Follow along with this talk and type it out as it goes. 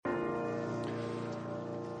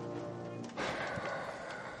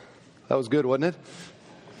That was good, wasn't it?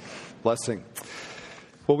 Blessing.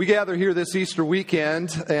 Well, we gather here this Easter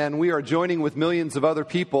weekend, and we are joining with millions of other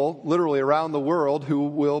people, literally around the world, who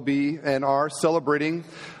will be and are celebrating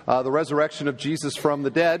the resurrection of Jesus from the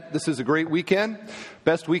dead. This is a great weekend,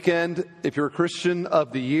 best weekend if you're a Christian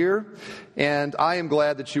of the year, and I am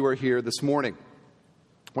glad that you are here this morning.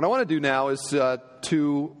 What I want to do now is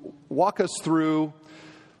to walk us through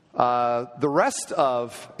the rest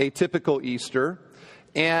of a typical Easter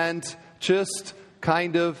and just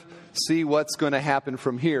kind of see what's going to happen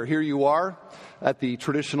from here. Here you are at the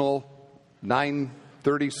traditional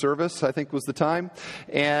 9:30 service, I think was the time.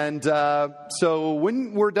 And so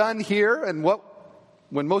when we're done here, and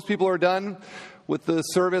when most people are done with the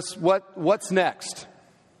service, what's next?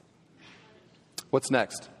 What's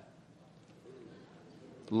next?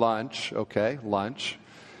 Lunch. Okay, lunch.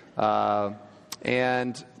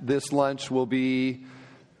 And this lunch will be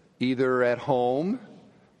either at home,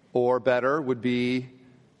 or better would be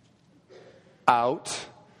out.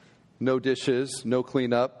 No dishes, no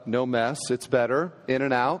cleanup, no mess. It's better, in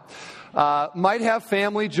and out. Might have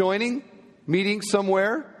family joining, meeting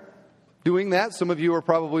somewhere, doing that. Some of you are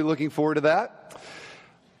probably looking forward to that.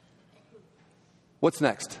 What's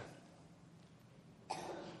next?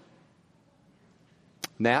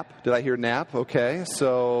 Nap. Did I hear nap? Okay,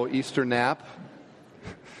 so Easter nap.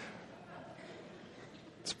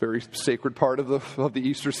 It's a very sacred part of the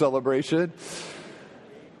Easter celebration.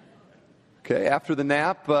 Okay, after the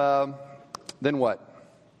nap, then what?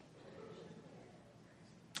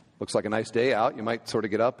 Looks like a nice day out. You might sort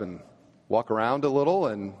of get up and walk around a little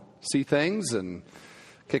and see things and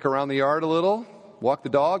kick around the yard a little, walk the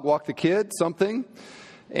dog, walk the kid, something.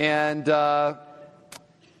 And then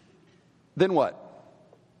what?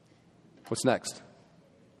 What's next?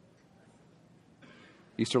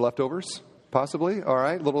 Easter leftovers? Possibly. All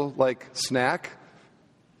right. Little like snack,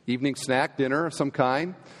 evening snack, dinner of some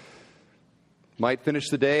kind. Might finish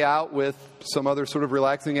the day out with some other sort of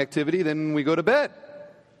relaxing activity. Then we go to bed.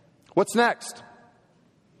 What's next?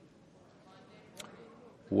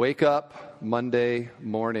 Wake up Monday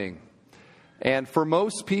morning. And for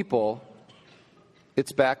most people,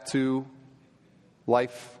 it's back to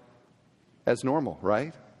life as normal,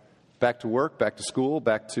 right? Back to work, back to school,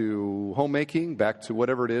 back to homemaking, back to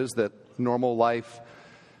whatever it is that normal life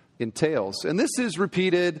entails. And this is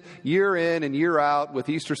repeated year in and year out with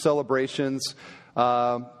Easter celebrations,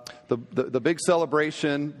 the big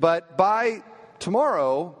celebration. But by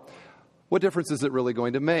tomorrow, what difference is it really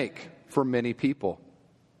going to make for many people?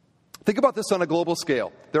 Think about this on a global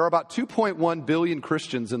scale. There are about 2.1 billion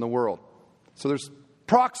Christians in the world. So there's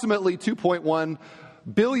approximately 2.1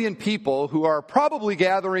 billion people who are probably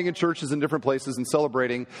gathering in churches in different places and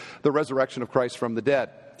celebrating the resurrection of Christ from the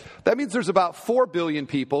dead. That means there's about 4 billion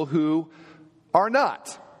people who are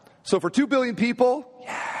not. So for 2 billion people,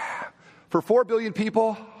 yeah. For 4 billion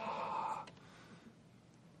people,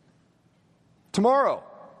 tomorrow,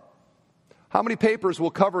 how many papers will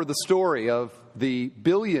cover the story of the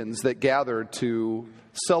billions that gathered to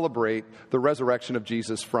celebrate the resurrection of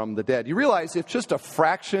Jesus from the dead? You realize if just a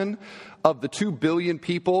fraction of the 2 billion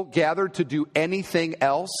people gathered to do anything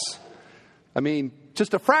else, I mean,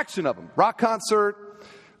 just a fraction of them, rock concert,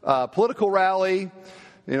 political rally,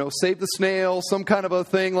 save the snail, some kind of a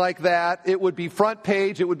thing like that, it would be front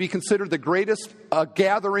page. It would be considered the greatest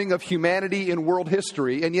gathering of humanity in world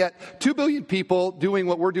history. And yet 2 billion people doing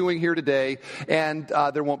what we're doing here today, and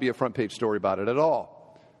there won't be a front page story about it at all.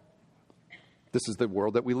 This is the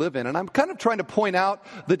world that we live in. And I'm kind of trying to point out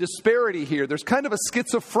the disparity here. There's kind of a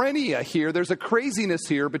schizophrenia here. There's a craziness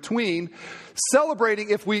here between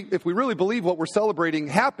celebrating. If we really believe what we're celebrating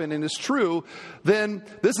happened and is true, then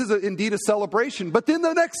this is indeed a celebration. But then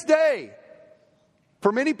the next day,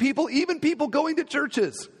 for many people, even people going to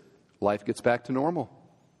churches, life gets back to normal.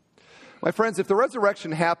 My friends, if the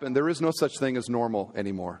resurrection happened, there is no such thing as normal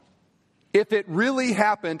anymore. If it really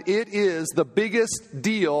happened, it is the biggest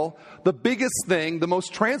deal, the biggest thing, the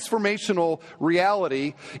most transformational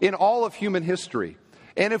reality in all of human history.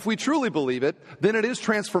 And if we truly believe it, then it is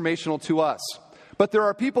transformational to us. But there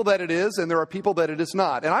are people that it is, and there are people that it is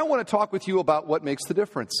not. And I want to talk with you about what makes the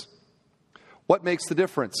difference. What makes the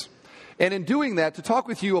difference? And in doing that, to talk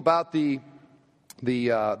with you about the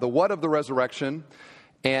what of the resurrection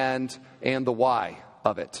and the why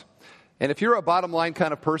of it. And if you're a bottom line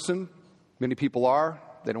kind of person, many people are.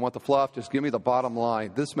 They don't want the fluff. Just give me the bottom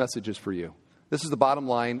line. This message is for you. This is the bottom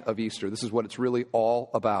line of Easter. This is what it's really all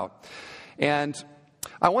about. And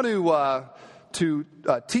I want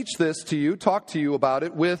to teach this to you, talk to you about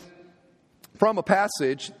it with from a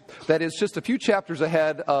passage that is just a few chapters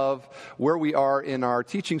ahead of where we are in our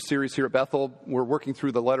teaching series here at Bethel. We're working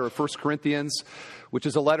through the letter of 1 Corinthians, which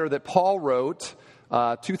is a letter that Paul wrote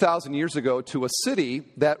 2,000 years ago to a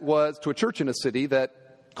church in a city that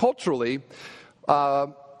culturally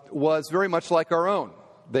was very much like our own.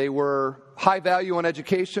 They were high value on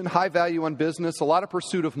education, high value on business, a lot of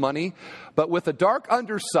pursuit of money, but with a dark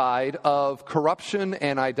underside of corruption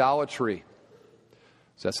and idolatry.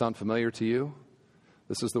 Does that sound familiar to you?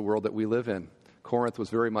 This is the world that we live in. Corinth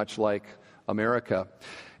was very much like America.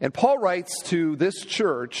 And Paul writes to this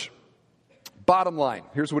church, bottom line,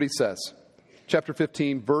 here's what he says. Chapter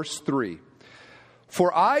 15, verse 3.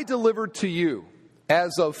 For I delivered to you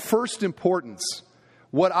as of first importance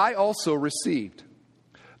what I also received,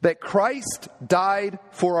 that Christ died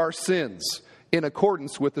for our sins in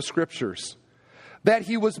accordance with the Scriptures, that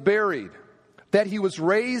he was buried, that he was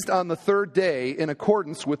raised on the third day in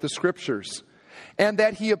accordance with the Scriptures, and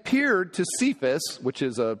that he appeared to Cephas, which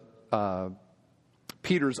is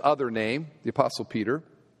Peter's other name, the Apostle Peter,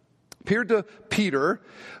 appeared to Peter,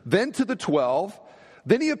 then to the 12,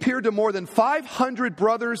 then he appeared to more than 500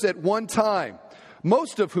 brothers at one time,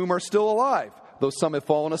 most of whom are still alive, though some have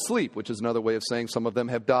fallen asleep, which is another way of saying some of them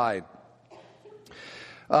have died.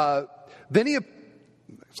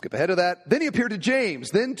 Skip ahead of that. Then he appeared to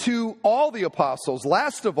James, then to all the apostles.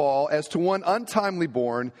 Last of all, as to one untimely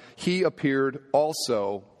born, he appeared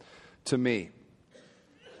also to me.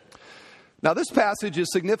 Now, this passage is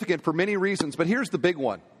significant for many reasons, but here's the big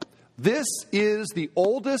one. This is the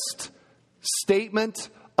oldest statement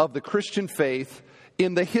of the Christian faith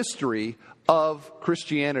in the history of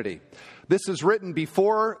Christianity. This is written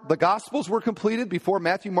before the Gospels were completed, before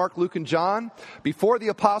Matthew, Mark, Luke, and John, before the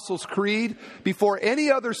Apostles' Creed, before any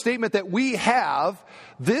other statement that we have.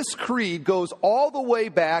 This creed goes all the way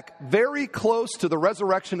back very close to the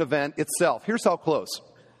resurrection event itself. Here's how close.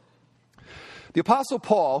 The Apostle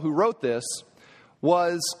Paul, who wrote this,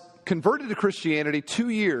 was converted to Christianity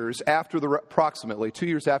approximately 2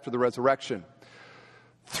 years after the resurrection.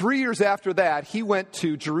 3 years after that, he went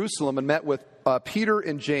to Jerusalem and met with Peter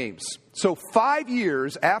and James. So 5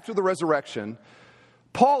 years after the resurrection,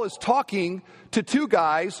 Paul is talking to two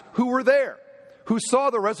guys who were there, who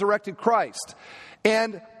saw the resurrected Christ,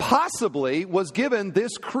 and possibly was given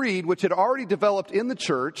this creed, which had already developed in the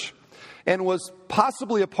church and was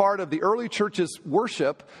possibly a part of the early church's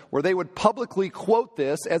worship, where they would publicly quote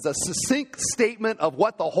this as a succinct statement of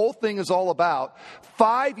what the whole thing is all about,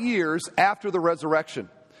 5 years after the resurrection.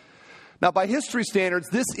 Now, by history standards,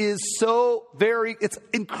 this is it's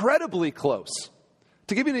incredibly close.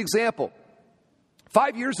 To give you an example,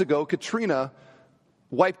 5 years ago, Katrina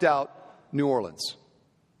wiped out New Orleans.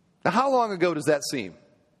 Now, how long ago does that seem?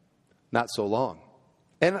 Not so long.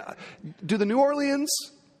 And do the New Orleansians,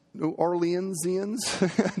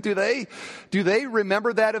 do they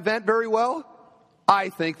remember that event very well? I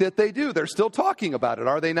think that they do. They're still talking about it,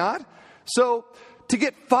 are they not? So, to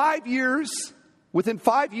get 5 years... within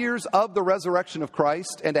 5 years of the resurrection of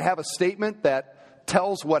Christ, and to have a statement that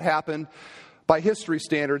tells what happened by history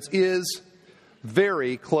standards is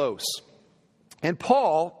very close. And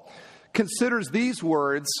Paul considers these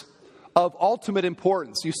words of ultimate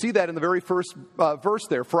importance. You see that in the very first verse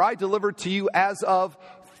there. For I delivered to you as of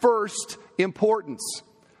first importance,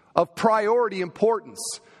 of priority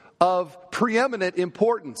importance, of preeminent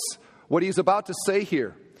importance. What he's about to say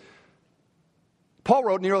here. Paul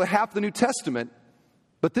wrote nearly half the New Testament,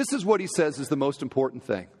 but this is what he says is the most important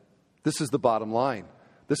thing. This is the bottom line.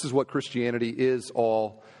 This is what Christianity is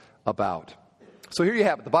all about. So here you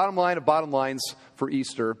have it, the bottom line of bottom lines for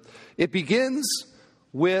Easter. It begins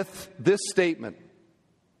with this statement: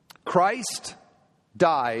 Christ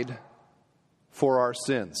died for our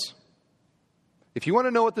sins. If you want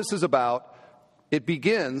to know what this is about, it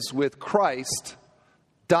begins with Christ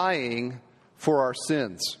dying for our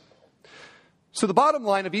sins. So the bottom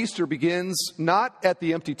line of Easter begins not at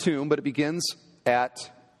the empty tomb, but it begins at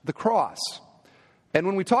the cross. And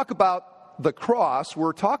when we talk about the cross,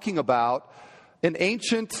 we're talking about an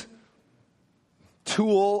ancient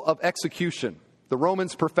tool of execution. The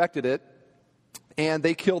Romans perfected it, and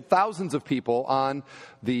they killed thousands of people on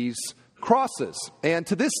these crosses. And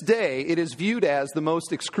to this day, it is viewed as the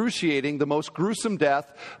most excruciating, the most gruesome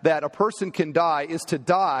death that a person can die is to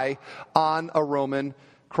die on a Roman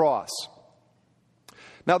cross.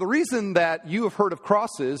 Now, the reason that you have heard of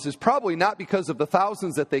crosses is probably not because of the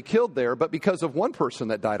thousands that they killed there, but because of one person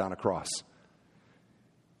that died on a cross.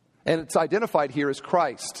 And it's identified here as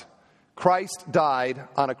Christ. Christ died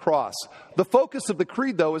on a cross. The focus of the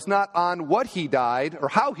creed, though, is not on what he died or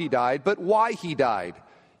how he died, but why he died.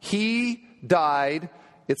 He died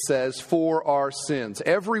it says, for our sins.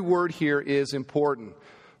 Every word here is important.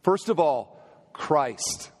 First of all,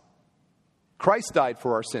 Christ. Christ died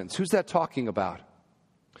for our sins. Who's that talking about?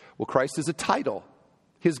 Well, Christ is a title.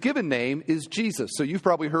 His given name is Jesus. So you've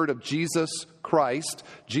probably heard of Jesus Christ.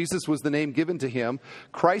 Jesus was the name given to him.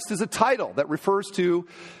 Christ is a title that refers to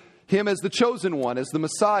him as the chosen one, as the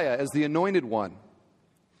Messiah, as the anointed one.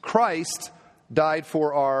 Christ died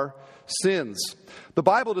for our sins. The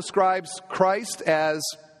Bible describes Christ as,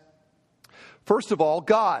 first of all,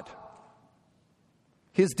 God.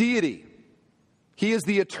 His deity. He is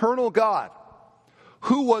the eternal God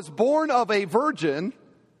who was born of a virgin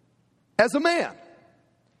as a man.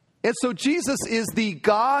 And so Jesus is the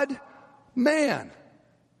God-man.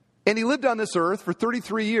 And he lived on this earth for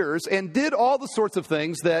 33 years and did all the sorts of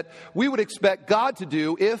things that we would expect God to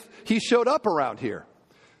do if he showed up around here.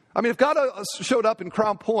 I mean, if God showed up in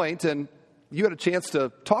Crown Point and you had a chance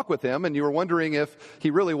to talk with him and you were wondering if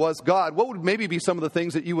he really was God, what would maybe be some of the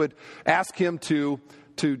things that you would ask him to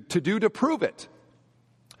do to prove it?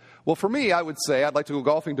 Well, for me, I would say, I'd like to go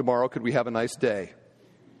golfing tomorrow. Could we have a nice day?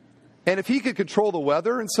 And if he could control the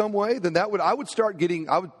weather in some way, then I would start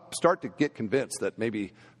to get convinced that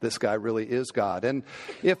maybe this guy really is God. And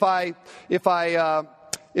if I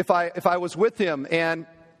was with him and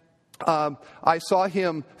I saw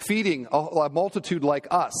him feeding a multitude like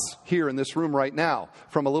us here in this room right now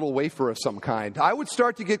from a little wafer of some kind, I would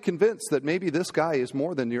start to get convinced that maybe this guy is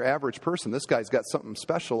more than your average person. This guy's got something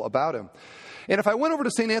special about him. And if I went over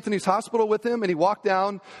to St. Anthony's Hospital with him and he walked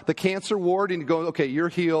down the cancer ward and he'd go, okay, you're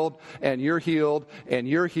healed, and you're healed, and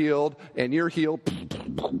you're healed, and you're healed,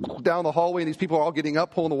 down the hallway, and these people are all getting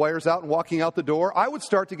up, pulling the wires out and walking out the door, I would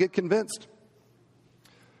start to get convinced.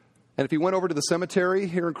 And if he went over to the cemetery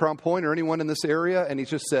here in Crown Point or anyone in this area and he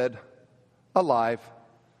just said, alive,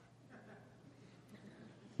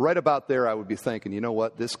 right about there I would be thinking, you know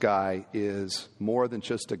what, this guy is more than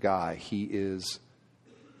just a guy. He is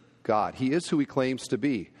God. He is who he claims to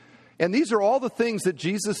be. And these are all the things that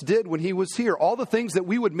Jesus did when he was here. All the things that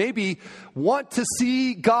we would maybe want to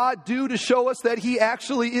see God do to show us that he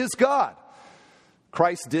actually is God.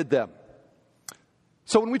 Christ did them.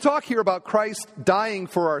 So when we talk here about Christ dying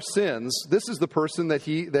for our sins, this is the person that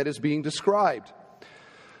is being described.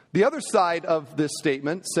 The other side of this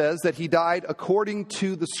statement says that he died according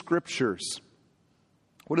to the Scriptures.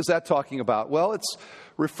 What is that talking about? Well, it's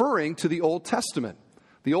referring to the Old Testament.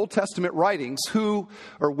 The Old Testament writings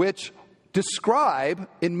which describe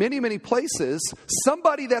in many, many places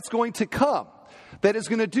somebody that's going to come, that is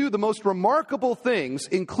going to do the most remarkable things,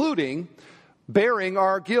 including bearing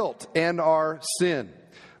our guilt and our sin.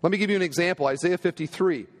 Let me give you an example. Isaiah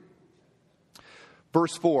 53,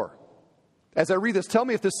 verse 4. As I read this, tell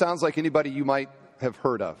me if this sounds like anybody you might have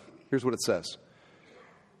heard of. Here's what it says.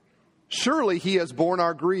 Surely he has borne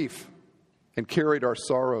our grief and carried our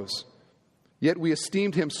sorrows. Yet we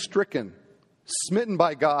esteemed him stricken, smitten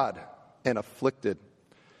by God, and afflicted.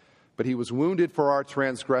 But he was wounded for our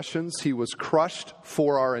transgressions. He was crushed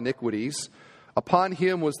for our iniquities. Upon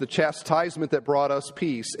him was the chastisement that brought us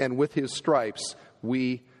peace, and with his stripes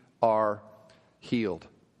we are healed.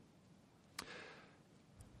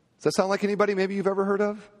 Does that sound like anybody maybe you've ever heard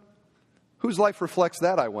of? Whose life reflects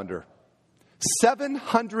that, I wonder?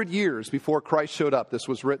 700 years before Christ showed up, this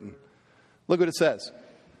was written. Look what it says.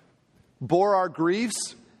 Bore our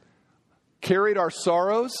griefs, carried our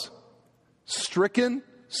sorrows, stricken,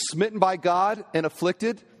 smitten by God, and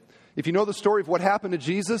afflicted. If you know the story of what happened to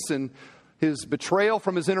Jesus and his betrayal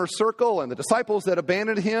from his inner circle and the disciples that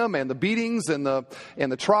abandoned him and the beatings and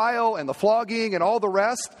the trial and the flogging and all the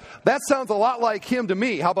rest, that sounds a lot like him to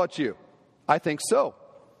me. How about you? I think so.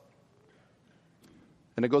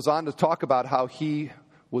 And it goes on to talk about how he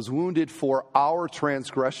was wounded for our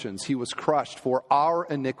transgressions. He was crushed for our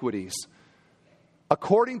iniquities.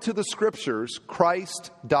 According to the Scriptures,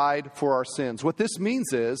 Christ died for our sins. What this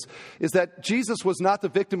means is that Jesus was not the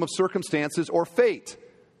victim of circumstances or fate.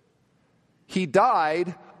 He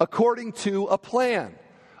died according to a plan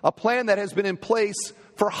that has been in place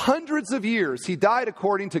for hundreds of years. He died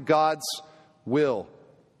according to God's will.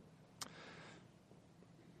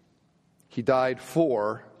 He died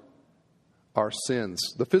for our sins.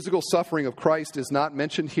 The physical suffering of Christ is not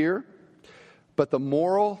mentioned here, but the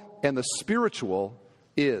moral and the spiritual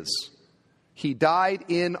is. He died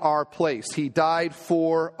in our place. He died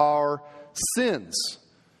for our sins.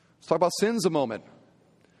 Let's talk about sins a moment.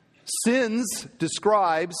 Sins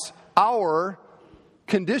describes our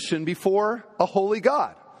condition before a holy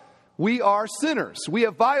God. We are sinners. We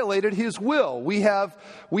have violated his will. We have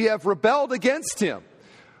rebelled against him.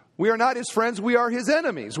 We are not his friends. We are his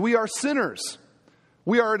enemies. We are sinners.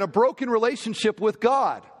 We are in a broken relationship with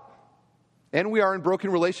God. And we are in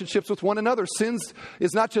broken relationships with one another. Sin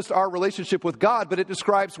is not just our relationship with God, but it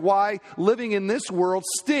describes why living in this world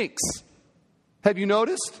stinks. Have you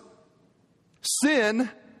noticed? Sin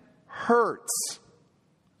hurts.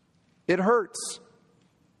 It hurts.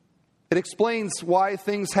 It explains why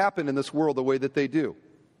things happen in this world the way that they do.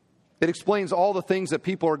 It explains all the things that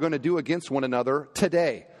people are going to do against one another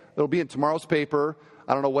today. It'll be in tomorrow's paper.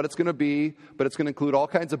 I don't know what it's going to be, but it's going to include all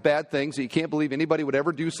kinds of bad things. You can't believe anybody would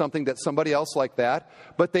ever do something that somebody else like that,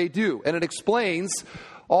 but they do. And it explains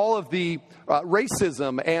all of the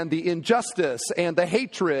racism and the injustice and the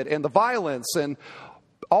hatred and the violence and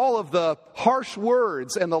all of the harsh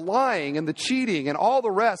words and the lying and the cheating and all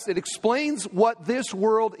the rest. It explains what this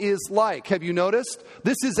world is like. Have you noticed?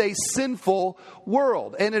 This is a sinful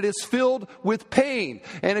world, and it is filled with pain.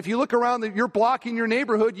 And if you look around your block in your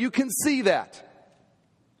neighborhood, you can see that.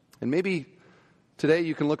 And maybe today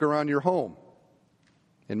you can look around your home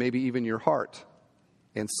and maybe even your heart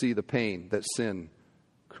and see the pain that sin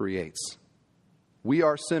creates. We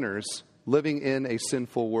are sinners living in a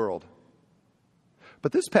sinful world.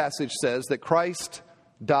 But this passage says that Christ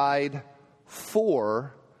died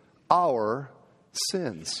for our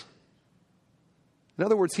sins. In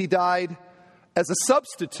other words, he died as a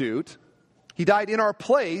substitute. He died in our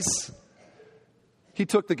place. He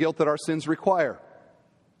took the guilt that our sins require.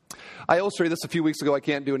 I illustrated this a few weeks ago. I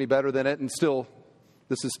can't do any better than it, and still,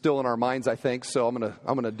 this is still in our minds, I think. So I'm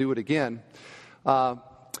gonna do it again.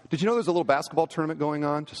 Did you know there's a little basketball tournament going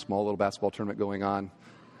on? Just a small little basketball tournament going on.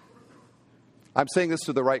 I'm saying this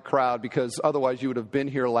to the right crowd because otherwise you would have been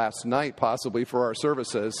here last night, possibly, for our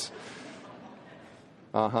services.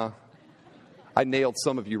 I nailed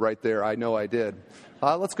some of you right there. I know I did.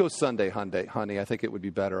 Let's go Sunday, honey. I think it would be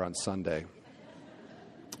better on Sunday.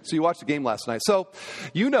 So you watched the game last night. So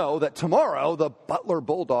you know that tomorrow the Butler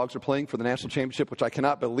Bulldogs are playing for the national championship, which I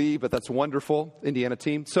cannot believe, but that's wonderful. Indiana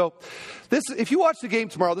team. So if you watch the game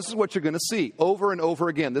tomorrow, this is what you're going to see over and over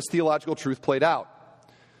again. This theological truth played out.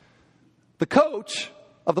 The coach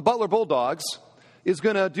of the Butler Bulldogs is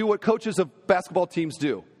going to do what coaches of basketball teams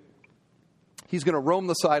do. He's going to roam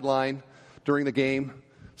the sideline during the game,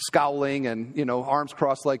 scowling and, arms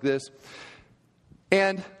crossed like this.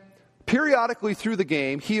 And periodically through the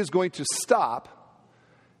game, he is going to stop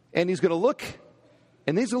and he's going to look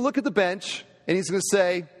at the bench and he's going to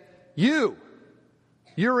say,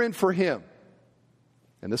 you're in for him.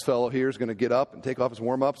 And this fellow here is going to get up and take off his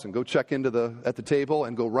warm-ups and go check at the table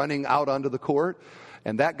and go running out onto the court.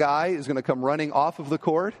 And that guy is going to come running off of the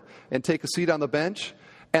court and take a seat on the bench.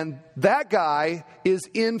 And that guy is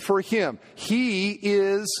in for him. He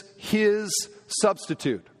is his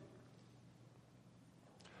substitute.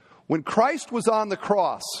 When Christ was on the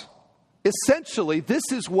cross, essentially, this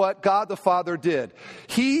is what God the Father did.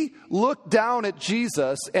 He looked down at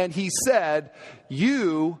Jesus and he said,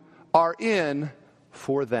 you are in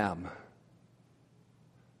for them.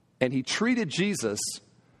 And he treated Jesus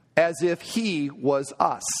as if he was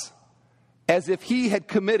us, as if he had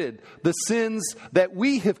committed the sins that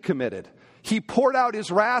we have committed. He poured out his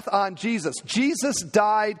wrath on Jesus. Jesus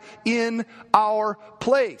died in our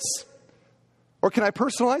place. Or can I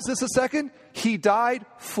personalize this a second? He died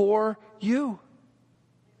for you.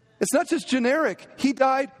 It's not just generic. He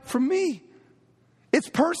died for me. It's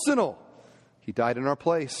personal. He died in our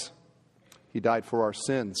place. He died for our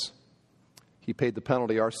sins. He paid the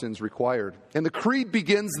penalty our sins required. And the creed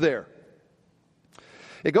begins there.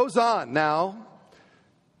 It goes on now,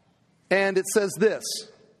 and it says this.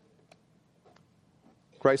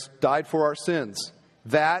 Christ died for our sins,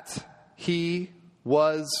 that he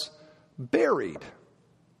was buried.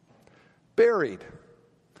 Buried.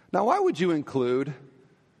 Now, why would you include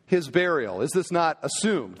his burial? Is this not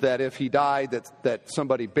assumed that if he died that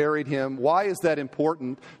somebody buried him? Why is that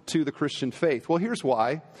important to the Christian faith? Well, here's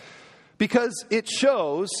why. Because it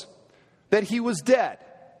shows that he was dead.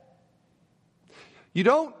 You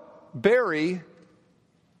don't bury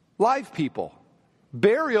live people.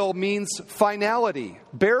 Burial means finality.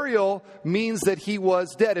 Burial means that he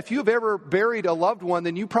was dead. If you've ever buried a loved one,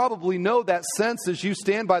 then you probably know that sense as you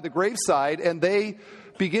stand by the graveside and they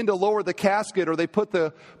begin to lower the casket or they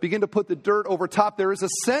begin to put the dirt over top. There is a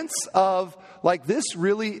sense of like this is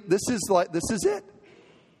it.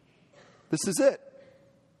 This is it.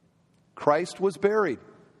 Christ was buried.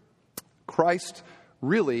 Christ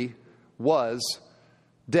really was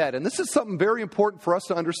dead. And this is something very important for us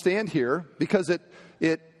to understand here because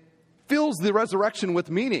it fills the resurrection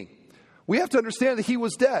with meaning. We have to understand that he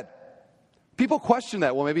was dead. People question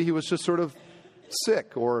that. Well, maybe he was just sort of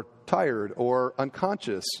sick or tired or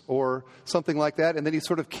unconscious or something like that, and then he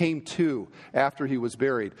sort of came to after he was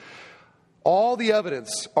buried. All the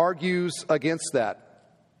evidence argues against that.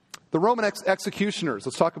 The Roman executioners,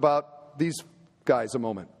 let's talk about these guys a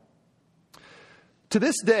moment. To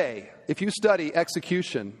this day, if you study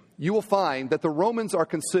execution, you will find that the Romans are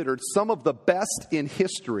considered some of the best in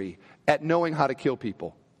history at knowing how to kill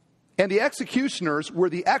people. And the executioners were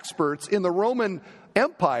the experts in the Roman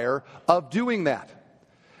Empire of doing that.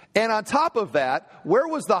 And on top of that, where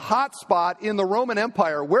was the hot spot in the Roman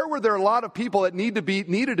Empire? Where were there a lot of people that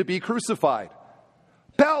needed to be crucified?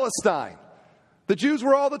 Palestine. The Jews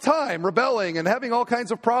were all the time rebelling and having all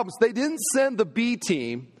kinds of problems. They didn't send the B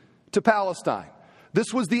team to Palestine.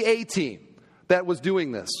 This was the A team that was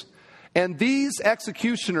doing this. And these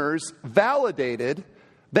executioners validated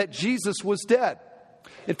that Jesus was dead.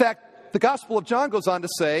 In fact, the Gospel of John goes on to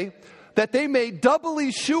say that they made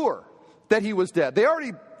doubly sure that he was dead. They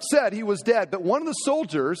already said he was dead, but one of the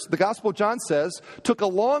soldiers, the Gospel of John says, took a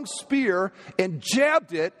long spear and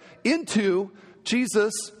jabbed it into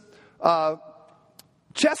Jesus'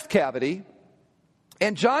 chest cavity.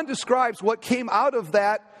 And John describes what came out of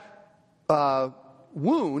that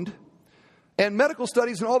wound, and medical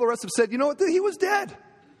studies and all the rest have said, you know what, he was dead.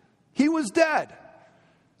 He was dead.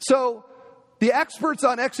 So the experts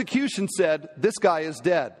on execution said, this guy is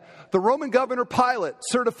dead. The Roman governor Pilate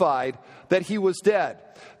certified that he was dead.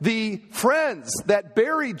 The friends that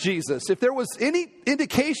buried Jesus, if there was any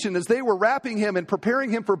indication as they were wrapping him and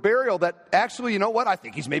preparing him for burial that actually, you know what, I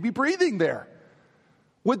think he's maybe breathing there.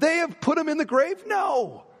 Would they have put him in the grave?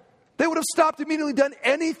 No. They would have stopped immediately, done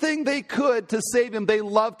anything they could to save him. They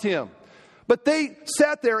loved him. But they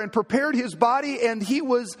sat there and prepared his body, and he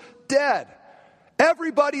was dead.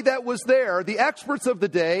 Everybody that was there, the experts of the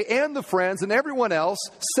day and the friends and everyone else,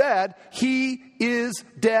 said he is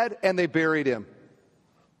dead, and they buried him.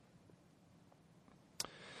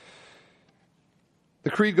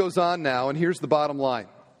 The creed goes on now, and here's the bottom line.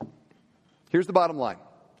 Here's the bottom line.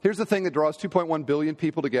 Here's the thing that draws 2.1 billion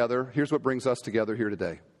people together. Here's what brings us together here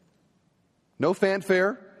today. No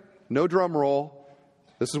fanfare, no drum roll.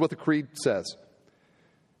 This is what the creed says.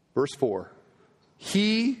 Verse 4.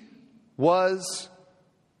 He was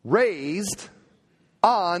raised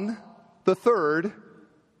on the third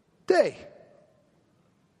day.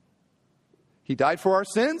 He died for our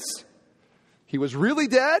sins. He was really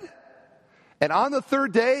dead. And on the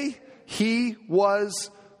third day, he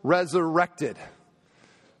was resurrected.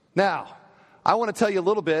 Now, I want to tell you a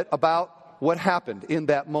little bit about what happened in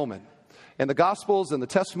that moment. And the Gospels and the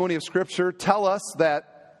testimony of Scripture tell us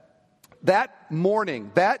that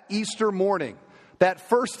morning, that Easter morning, that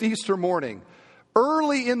first Easter morning,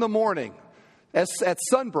 early in the morning, at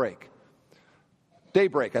sunbreak,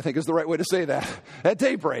 daybreak, I think is the right way to say that, at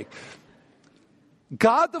daybreak,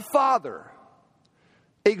 God the Father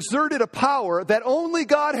exerted a power that only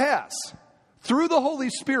God has through the Holy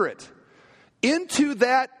Spirit into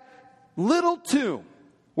that little tomb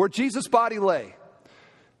where Jesus' body lay.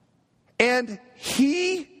 And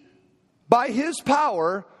he, by his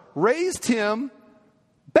power, raised him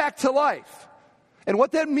back to life. And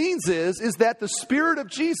what that means is that the Spirit of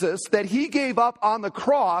Jesus that he gave up on the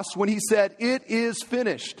cross when he said, "It is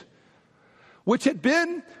finished," which had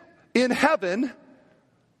been in heaven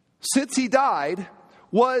since he died,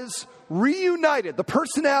 was reunited. The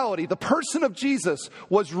personality, the person of Jesus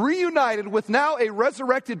was reunited with now a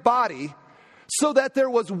resurrected body, so that there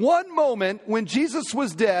was one moment when Jesus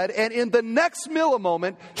was dead, and in the next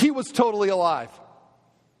moment, he was totally alive.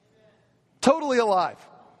 Totally alive.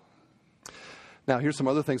 Now, here's some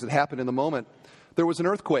other things that happened in the moment. There was an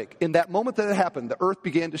earthquake. In that moment that it happened, the earth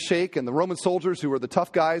began to shake, and the Roman soldiers who were the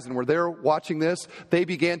tough guys and were there watching this, they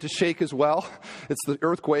began to shake as well. It's the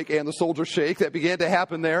earthquake and the soldiers shake that began to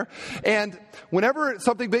happen there. And whenever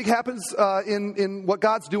something big happens in what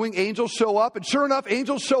God's doing, angels show up. And sure enough,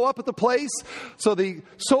 angels show up at the place. So the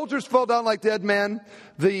soldiers fell down like dead men.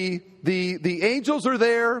 The angels are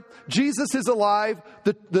there. Jesus is alive.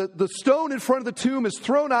 The stone in front of the tomb is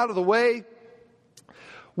thrown out of the way.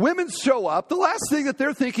 Women show up. The last thing that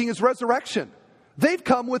they're thinking is resurrection. They've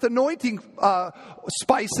come with anointing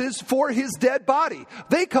spices for his dead body.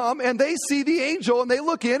 They come and they see the angel and they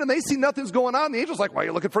look in and they see nothing's going on. The angel's like, "Why are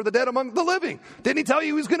you looking for the dead among the living? Didn't he tell you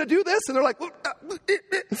he was going to do this?" And they're like,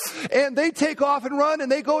 and they take off and run and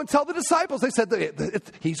they go and tell the disciples. They said,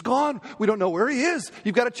 "He's gone. We don't know where he is.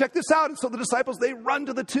 You've got to check this out." And so the disciples, they run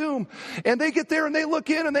to the tomb and they get there and they look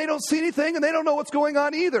in and they don't see anything and they don't know what's going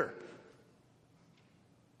on either.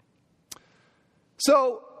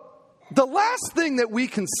 So the last thing that we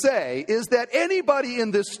can say is that anybody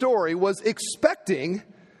in this story was expecting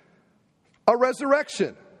a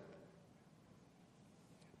resurrection.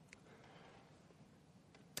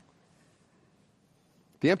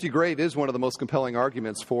 The empty grave is one of the most compelling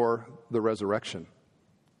arguments for the resurrection.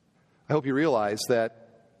 I hope you realize that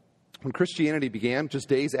when Christianity began, just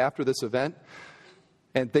days after this event,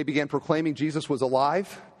 and they began proclaiming Jesus was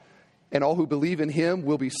alive, and all who believe in him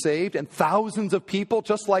will be saved, and thousands of people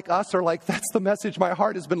just like us are like, that's the message my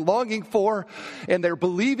heart has been longing for, and they're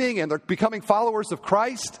believing and they're becoming followers of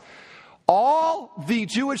Christ. All the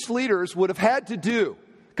Jewish leaders would have had to do,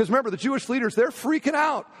 because remember, the Jewish leaders, they're freaking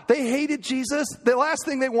out. They hated Jesus. The last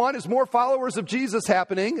thing they want is more followers of Jesus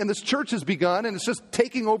happening, and this church has begun, and it's just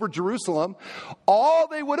taking over Jerusalem. All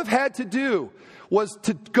they would have had to do was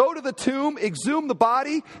to go to the tomb, exhume the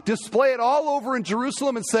body, display it all over in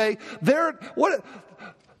Jerusalem, and say,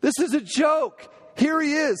 this is a joke. Here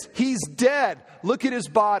he is. He's dead. Look at his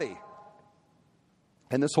body.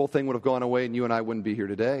 And this whole thing would have gone away, and you and I wouldn't be here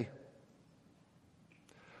today.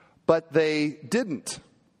 But they didn't.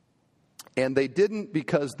 And they didn't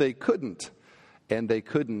because they couldn't. And they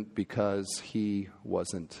couldn't because he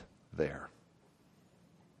wasn't there.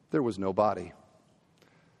 There was no body.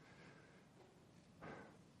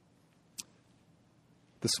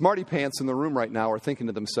 The smarty pants in the room right now are thinking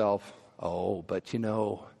to themselves, oh, but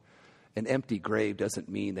an empty grave doesn't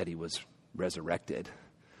mean that he was resurrected.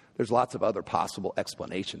 There's lots of other possible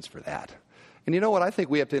explanations for that. And you know what? I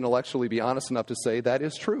think we have to intellectually be honest enough to say that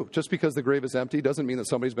is true. Just because the grave is empty doesn't mean that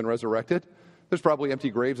somebody's been resurrected. There's probably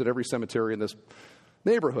empty graves at every cemetery in this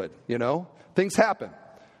neighborhood, Things happen.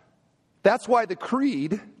 That's why the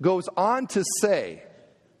creed goes on to say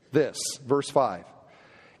this, verse 5.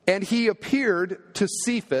 And he appeared to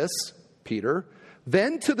Cephas, Peter,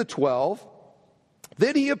 then to the 12.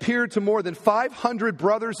 Then he appeared to more than 500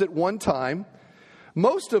 brothers at one time,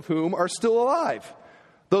 most of whom are still alive,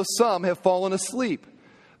 though some have fallen asleep.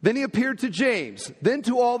 Then he appeared to James, then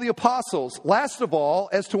to all the apostles. Last of all,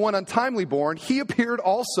 as to one untimely born, he appeared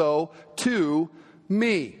also to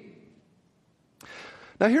me.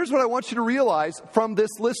 Now here's what I want you to realize from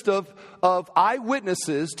this list of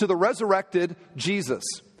eyewitnesses to the resurrected Jesus,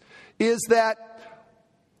 is that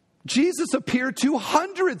Jesus appeared to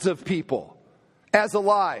hundreds of people as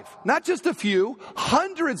alive. Not just a few,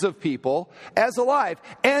 hundreds of people as alive.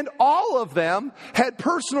 And all of them had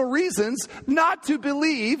personal reasons not to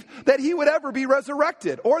believe that he would ever be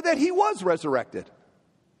resurrected or that he was resurrected.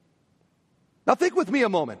 Now think with me a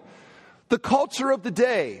moment. The culture of the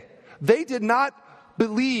day, they did not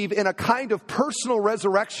believe in a kind of personal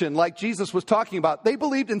resurrection like Jesus was talking about. They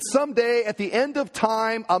believed in someday at the end of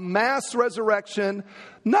time, a mass resurrection,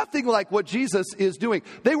 nothing like what Jesus is doing.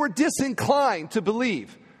 They were disinclined to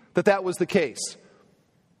believe that that was the case.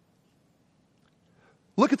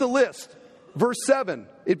 Look at the list. Verse 7,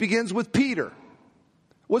 it begins with Peter.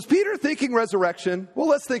 Was Peter thinking resurrection? Well,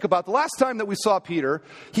 let's think about the last time that we saw Peter.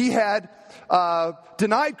 He had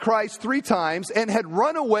denied Christ 3 times and had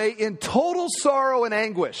run away in total sorrow and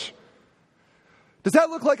anguish. Does that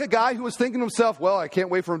look like a guy who was thinking to himself, well, I can't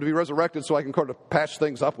wait for him to be resurrected so I can kind of patch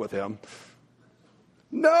things up with him?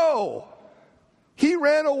 No. He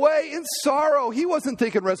ran away in sorrow. He wasn't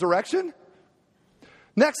thinking resurrection.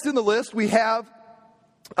 Next in the list, we have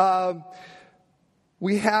the...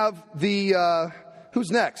 who's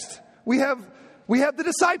next? We have the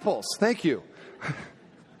disciples. Thank you.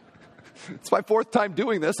 It's my 4th time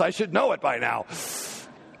doing this. I should know it by now.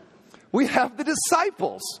 We have the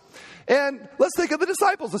disciples. And let's think of the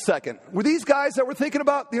disciples a second. Were these guys that were thinking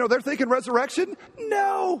about, they're thinking resurrection?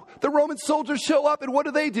 No. The Roman soldiers show up, and what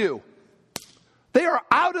do? They are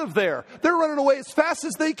out of there. They're running away as fast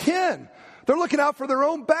as they can. They're looking out for their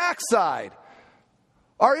own backside.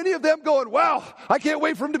 Are any of them going, wow, I can't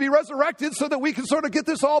wait for him to be resurrected so that we can sort of get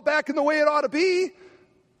this all back in the way it ought to be?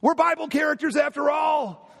 We're Bible characters after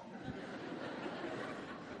all.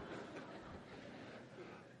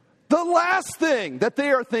 The last thing that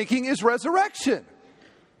they are thinking is resurrection.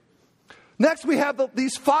 Next, we have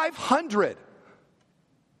these 500.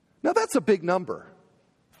 Now, that's a big number.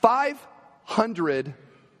 500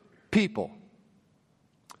 people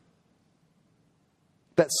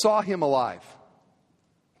that saw him alive,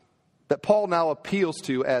 that Paul now appeals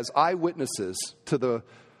to as eyewitnesses to the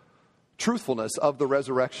truthfulness of the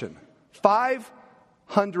resurrection.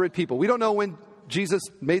 500 people. We don't know when Jesus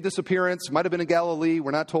made this appearance. Might have been in Galilee.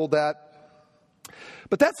 We're not told that.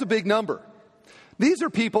 But that's a big number. These are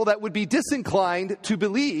people that would be disinclined to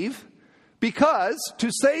believe, because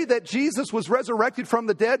to say that Jesus was resurrected from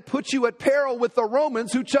the dead puts you at peril with the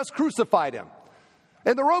Romans who just crucified him.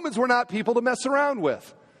 And the Romans were not people to mess around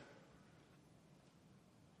with.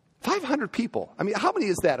 500 people. I mean, how many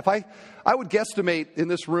is that? If I would guesstimate in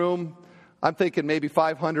this room, I'm thinking maybe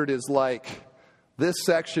 500 is like this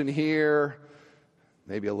section here,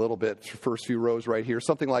 maybe a little bit, first few rows right here,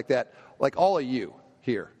 something like that, like all of you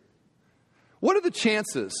here. What are the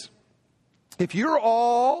chances, if you're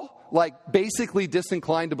all like basically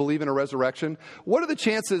disinclined to believe in a resurrection, what are the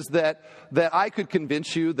chances that I could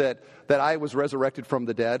convince you that I was resurrected from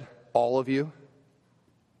the dead, all of you?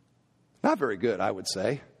 Not very good, I would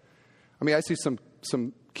say. I mean, I see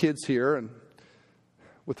some kids here, and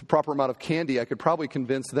with the proper amount of candy, I could probably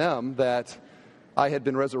convince them that I had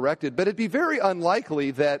been resurrected. But it'd be very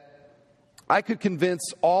unlikely that I could convince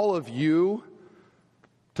all of you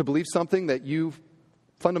to believe something that you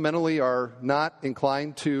fundamentally are not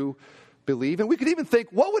inclined to believe. And we could even think,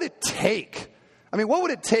 what would it take? I mean, what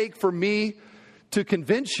would it take for me to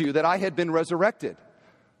convince you that I had been resurrected?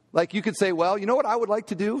 Like you could say, well, you know what I would like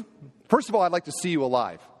to do? First of all, I'd like to see you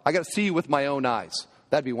alive. I got to see you with my own eyes.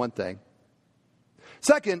 That'd be one thing.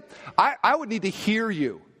 Second, I would need to hear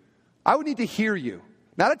you. I would need to hear you.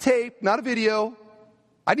 Not a tape, not a video.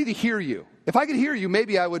 I need to hear you. If I could hear you,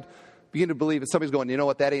 maybe I would begin to believe. If somebody's going, you know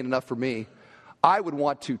what, that ain't enough for me. I would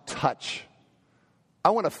want to touch. I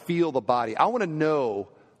want to feel the body. I want to know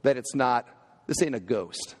that this ain't a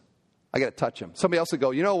ghost. I got to touch him. Somebody else would go,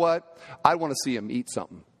 you know what? I want to see him eat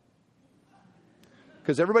something.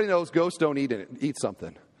 Because everybody knows ghosts don't eat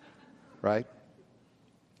something, right?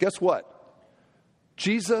 Guess what?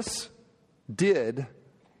 Jesus did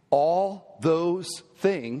all those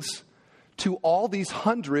things to all these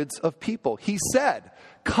hundreds of people. He said,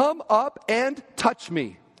 come up and touch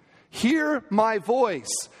me. Hear my voice.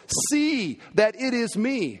 See that it is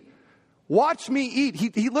me. Watch me eat.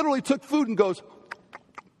 He literally took food and goes,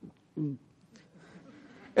 and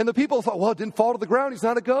the people thought, well, it didn't fall to the ground. He's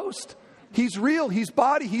not a ghost. He's real. He's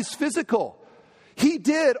body. He's physical. He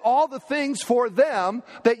did all the things for them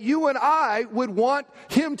that you and I would want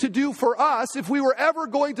him to do for us if we were ever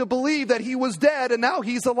going to believe that he was dead and now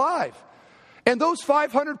he's alive. And those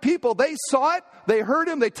 500 people, they saw it, they heard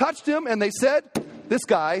him, they touched him, and they said, this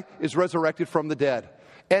guy is resurrected from the dead.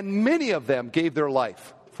 And many of them gave their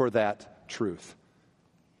life for that truth.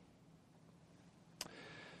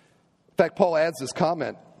 In fact, Paul adds this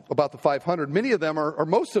comment about the 500. Many of them or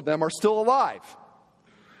most of them are still alive.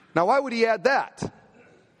 Now, why would he add that?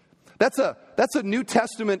 That's a New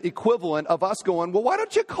Testament equivalent of us going, well, why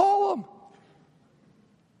don't you call them?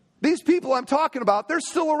 These people I'm talking about, they're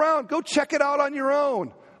still around. Go check it out on your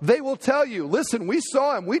own. They will tell you, listen, we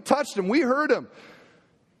saw him, we touched him, we heard him.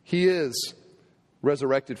 He is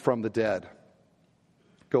resurrected from the dead.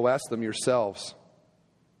 Go ask them yourselves.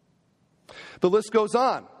 The list goes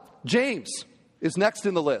on. James is next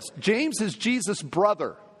in the list. James is Jesus'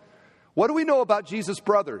 brother. What do we know about Jesus'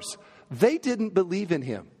 brothers? They didn't believe in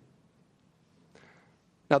him.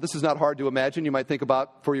 Now, this is not hard to imagine. You might think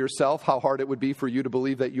about for yourself how hard it would be for you to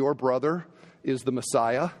believe that your brother is the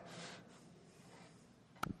Messiah.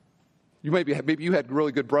 Maybe you had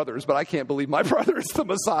really good brothers, but I can't believe my brother is the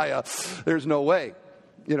Messiah. There's no way.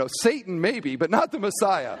 You know, Satan maybe, but not the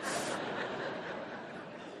Messiah.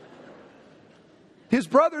 His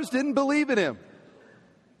brothers didn't believe in him.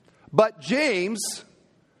 But James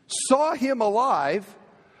saw him alive,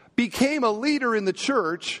 became a leader in the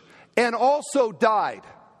church, and also died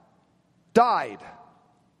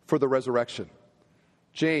for the resurrection.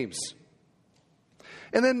 James.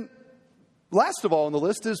 And then, last of all on the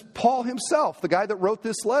list is Paul himself, the guy that wrote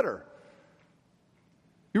this letter.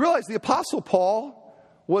 You realize the Apostle Paul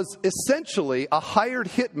was essentially a hired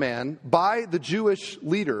hitman by the Jewish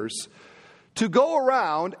leaders to go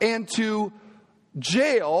around and to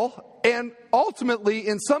jail and ultimately,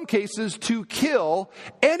 in some cases, to kill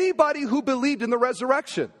anybody who believed in the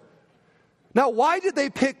resurrection. Now, why did they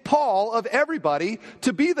pick Paul, of everybody,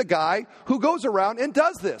 to be the guy who goes around and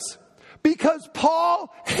does this? Because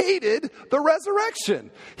Paul hated the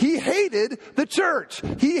resurrection. He hated the church.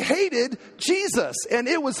 He hated Jesus. And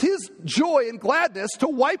it was his joy and gladness to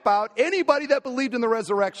wipe out anybody that believed in the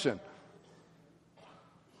resurrection.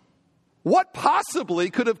 What possibly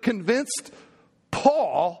could have convinced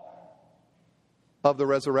Paul of the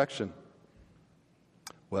resurrection?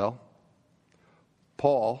 Well,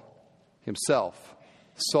 Paul himself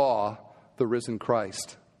saw the risen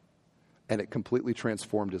Christ, and it completely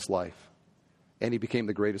transformed his life. And he became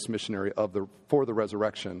the greatest missionary for the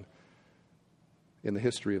resurrection in the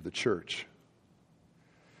history of the church.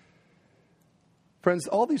 Friends,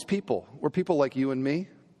 all these people were people like you and me.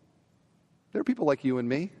 They're people like you and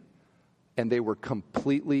me. And they were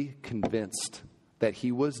completely convinced that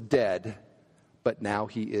he was dead, but now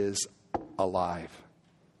he is alive.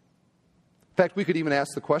 In fact, we could even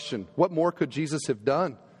ask the question, what more could Jesus have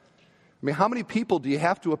done? I mean, how many people do you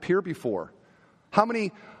have to appear before? How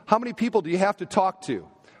many people do you have to talk to?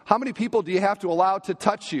 How many people do you have to allow to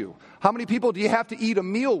touch you? How many people do you have to eat a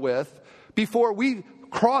meal with before we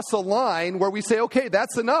cross a line where we say, okay,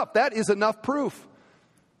 that's enough. That is enough proof.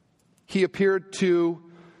 He appeared to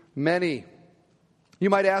many. You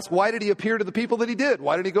might ask, why did he appear to the people that he did?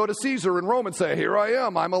 Why did he go to Caesar in Rome and say, here I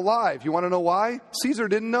am, I'm alive? You want to know why? Caesar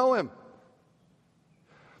didn't know him.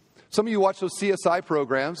 Some of you watch those CSI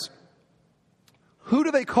programs. Who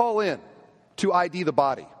do they call in to ID the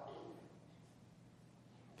body?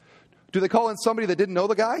 Do they call in somebody that didn't know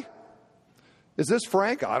the guy? Is this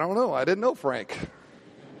Frank? I don't know. I didn't know Frank.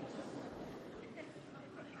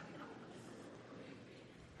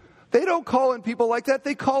 They don't call in people like that.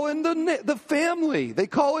 They call in the family. They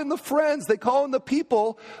call in the friends. They call in the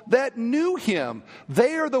people that knew him.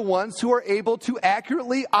 They are the ones who are able to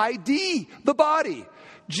accurately ID the body.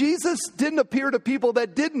 Jesus didn't appear to people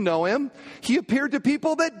that didn't know him. He appeared to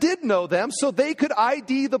people that did know them so they could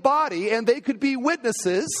ID the body and they could be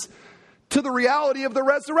witnesses to the reality of the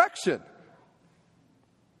resurrection.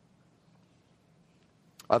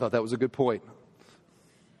 I thought that was a good point.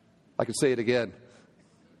 I could say it again.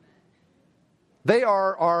 They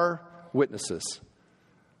are our witnesses.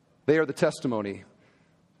 They are the testimony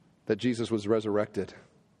that Jesus was resurrected.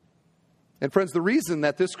 And friends, the reason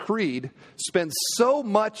that this creed spends so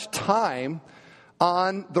much time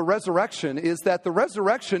on the resurrection is that the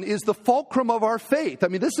resurrection is the fulcrum of our faith. I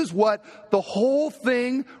mean, this is what the whole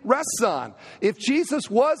thing rests on. If Jesus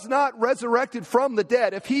was not resurrected from the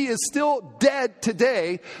dead, if he is still dead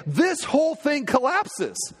today, this whole thing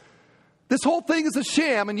collapses. This whole thing is a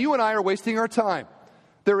sham, and you and I are wasting our time.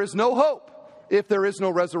 There is no hope if there is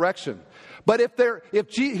no resurrection. But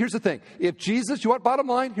here's the thing. If Jesus, you want bottom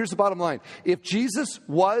line? Here's the bottom line. If Jesus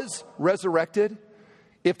was resurrected,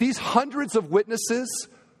 if these hundreds of witnesses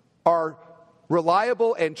are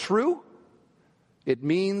reliable and true, it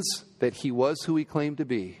means that he was who he claimed to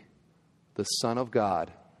be, the Son of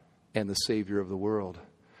God and the Savior of the world.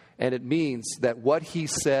 And it means that what he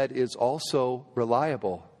said is also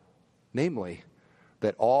reliable. Namely,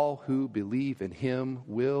 that all who believe in him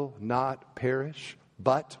will not perish,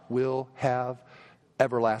 but will have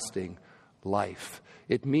everlasting life.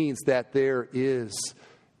 It means that there is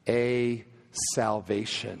a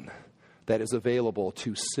salvation that is available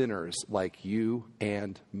to sinners like you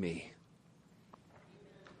and me.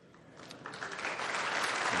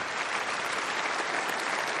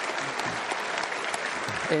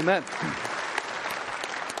 Amen.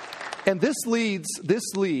 And this leads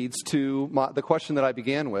to the question that I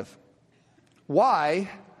began with. Why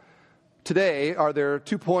today are there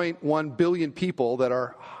 2.1 billion people that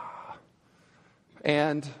are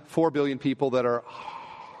and 4 billion people that are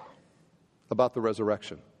about the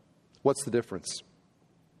resurrection? What's the difference?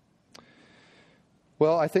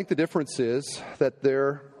 Well, I think the difference is that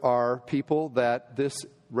there are people that this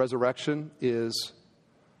resurrection is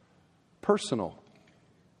personal.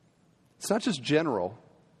 It's not just general.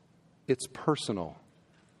 It's personal.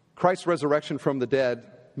 Christ's resurrection from the dead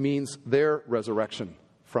means their resurrection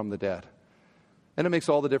from the dead. And it makes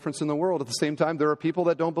all the difference in the world. At the same time, there are people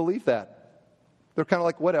that don't believe that. They're kind of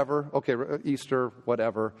like, whatever, okay, Easter,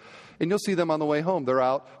 whatever. And you'll see them on the way home. They're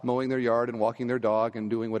out mowing their yard and walking their dog and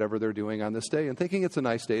doing whatever they're doing on this day and thinking it's a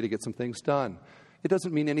nice day to get some things done. It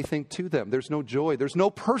doesn't mean anything to them. There's no joy. There's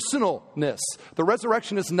no personalness. The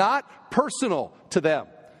resurrection is not personal to them.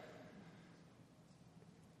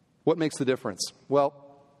 What makes the difference? Well,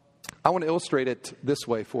 I want to illustrate it this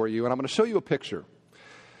way for you, and I'm going to show you a picture.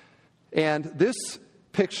 And this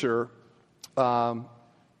picture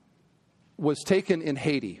was taken in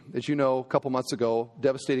Haiti. As you know, a couple months ago,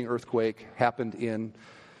 devastating earthquake happened in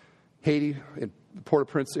Haiti, in the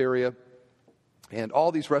Port-au-Prince area, and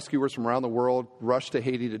all these rescuers from around the world rushed to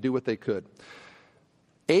Haiti to do what they could.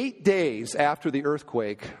 8 days after the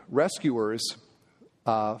earthquake, rescuers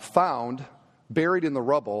found buried in the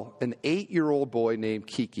rubble, an 8-year-old boy named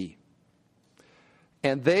Kiki.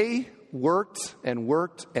 And they worked and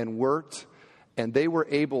worked and worked, and they were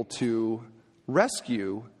able to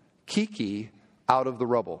rescue Kiki out of the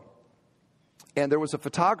rubble. And there was a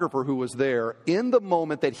photographer who was there in the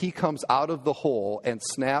moment that he comes out of the hole and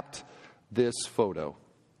snapped this photo.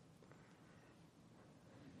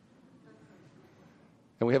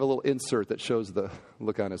 And we have a little insert that shows the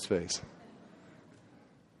look on his face.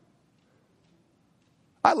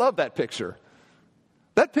 I love that picture.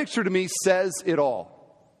 That picture to me says it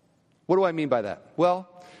all. What do I mean by that? Well,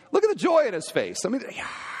 look at the joy in his face. I mean,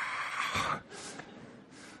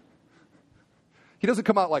 he doesn't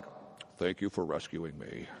come out like, thank you for rescuing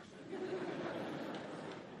me.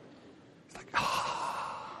 It's like,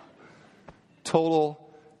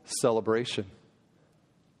 total celebration.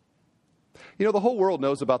 You know, the whole world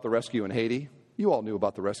knows about the rescue in Haiti. You all knew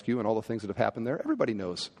about the rescue and all the things that have happened there. Everybody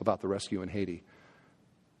knows about the rescue in Haiti.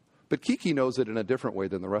 But Kiki knows it in a different way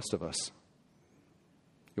than the rest of us.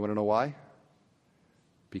 You want to know why?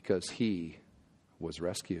 Because he was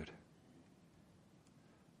rescued.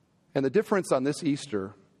 And the difference on this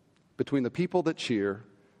Easter between the people that cheer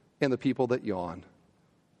and the people that yawn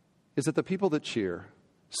is that the people that cheer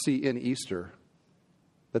see in Easter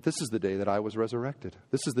that this is the day that I was resurrected.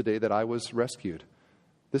 This is the day that I was rescued.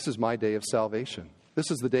 This is my day of salvation. This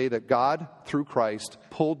is the day that God, through Christ,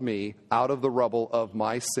 pulled me out of the rubble of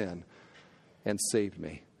my sin and saved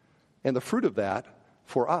me. And the fruit of that,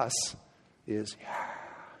 for us, is, yeah.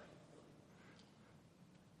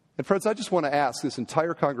 And friends, I just want to ask this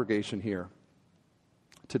entire congregation here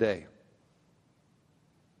today,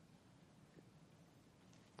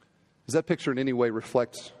 does that picture in any way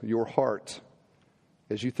reflect your heart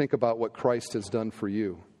as you think about what Christ has done for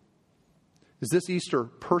you? Is this Easter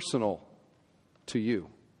personal to you?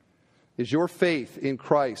 Is your faith in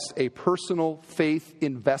Christ a personal faith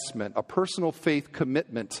investment, a personal faith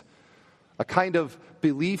commitment, a kind of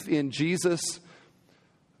belief in Jesus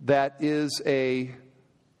that is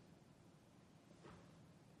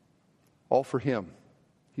all for him?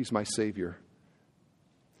 He's my Savior.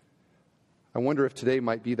 I wonder if today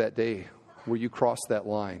might be that day where you cross that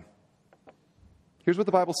line. Here's what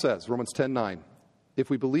the Bible says, Romans 10:9.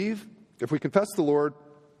 If we confess the Lord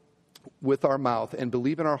with our mouth and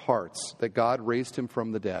believe in our hearts that God raised him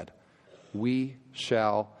from the dead, we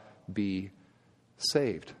shall be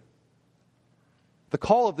saved. The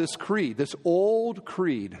call of this creed, this old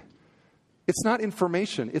creed, it's not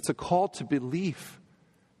information. It's a call to belief.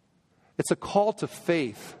 It's a call to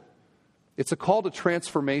faith. It's a call to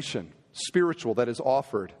transformation, spiritual, that is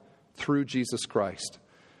offered through Jesus Christ.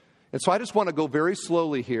 And so I just want to go very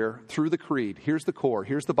slowly here through the creed. Here's the core.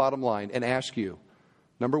 Here's the bottom line. And ask you,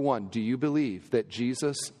 number one, do you believe that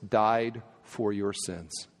Jesus died for your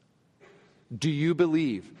sins? Do you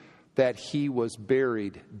believe that he was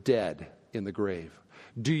buried dead in the grave?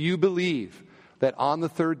 Do you believe that on the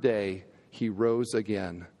third day he rose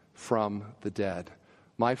again from the dead?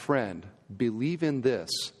 My friend, believe in this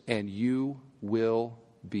and you will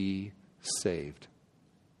be saved.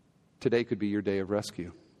 Today could be your day of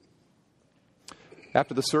rescue.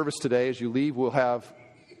 After the service today, as you leave, we'll have,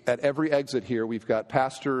 at every exit here, we've got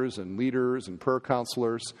pastors and leaders and prayer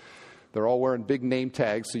counselors. They're all wearing big name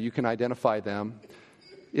tags so you can identify them.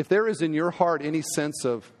 If there is in your heart any sense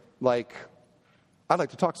of, like, I'd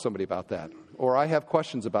like to talk to somebody about that, or I have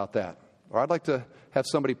questions about that, or I'd like to have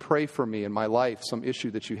somebody pray for me in my life, some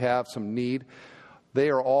issue that you have, some need, they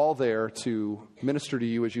are all there to minister to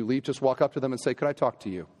you as you leave. Just walk up to them and say, could I talk to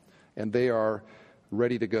you? And they are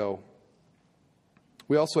ready to go.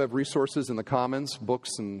 We also have resources in the Commons, books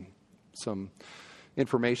and some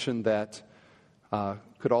information that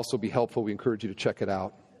could also be helpful. We encourage you to check it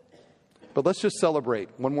out. But let's just celebrate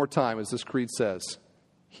one more time as this creed says,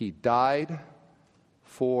 he died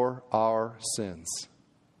for our sins.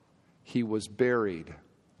 He was buried,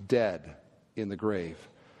 dead in the grave.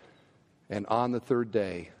 And on the third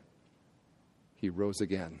day, he rose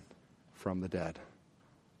again from the dead.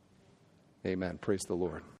 Amen. Praise the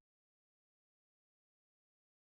Lord.